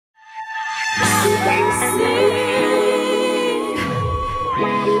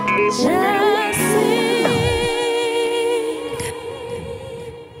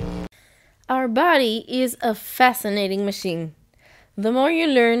Our body is a fascinating machine. The more you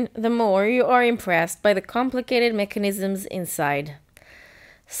learn, the more you are impressed by the complicated mechanisms inside.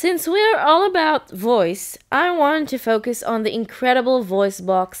 Since we are all about voice, I want to focus on the incredible voice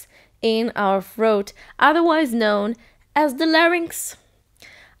box in our throat, otherwise known as the larynx.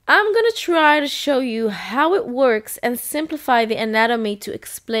 I'm going to try to show you how it works and simplify the anatomy to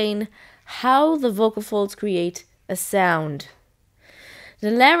explain how the vocal folds create a sound.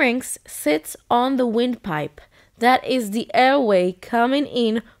 The larynx sits on the windpipe. That is the airway coming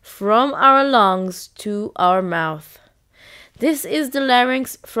in from our lungs to our mouth. This is the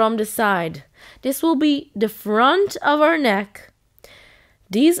larynx from the side. This will be the front of our neck.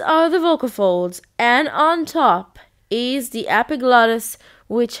 These are the vocal folds, and on top is the epiglottis,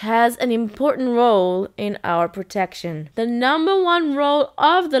 which has an important role in our protection. The number one role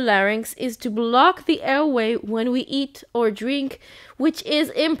of the larynx is to block the airway when we eat or drink, which is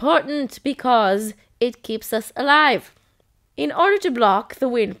important because it keeps us alive. In order to block the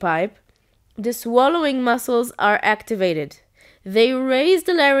windpipe, the swallowing muscles are activated. They raise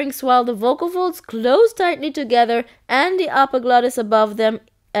the larynx while the vocal folds close tightly together and the epiglottis above them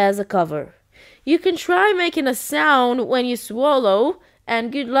as a cover. You can try making a sound when you swallow,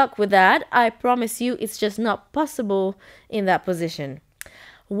 and good luck with that. I promise you it's just not possible in that position.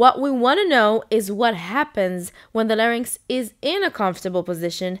 What we want to know is what happens when the larynx is in a comfortable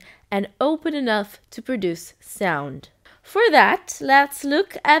position and open enough to produce sound. For that, let's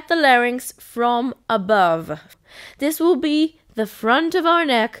look at the larynx from above. This will be the front of our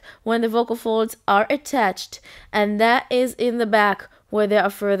neck when the vocal folds are attached, and that is in the back where they are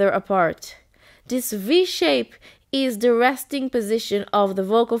further apart. This V shape is the resting position of the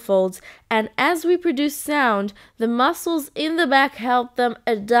vocal folds, and as we produce sound, the muscles in the back help them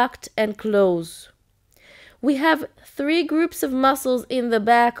adduct and close. We have three groups of muscles in the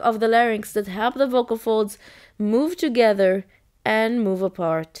back of the larynx that help the vocal folds move together and move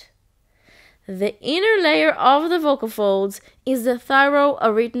apart. The inner layer of the vocal folds is the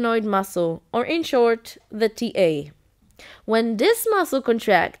Thyroarytenoid Muscle, or in short, the TA. When this muscle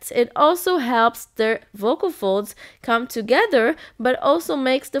contracts, it also helps the vocal folds come together, but also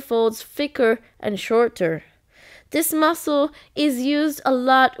makes the folds thicker and shorter. This muscle is used a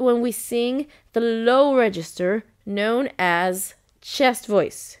lot when we sing the low register, known as chest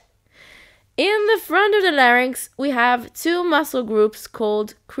voice. In the front of the larynx, we have two muscle groups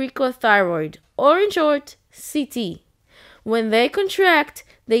called cricothyroid, or in short, CT. When they contract,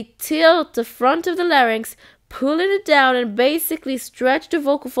 they tilt the front of the larynx, pulling it down and basically stretch the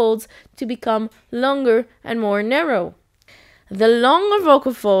vocal folds to become longer and more narrow. The longer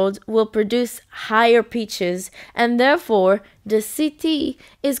vocal folds will produce higher pitches, and therefore the CT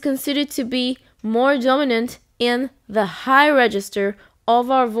is considered to be more dominant in the high register of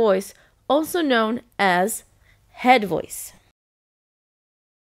our voice, also known as head voice.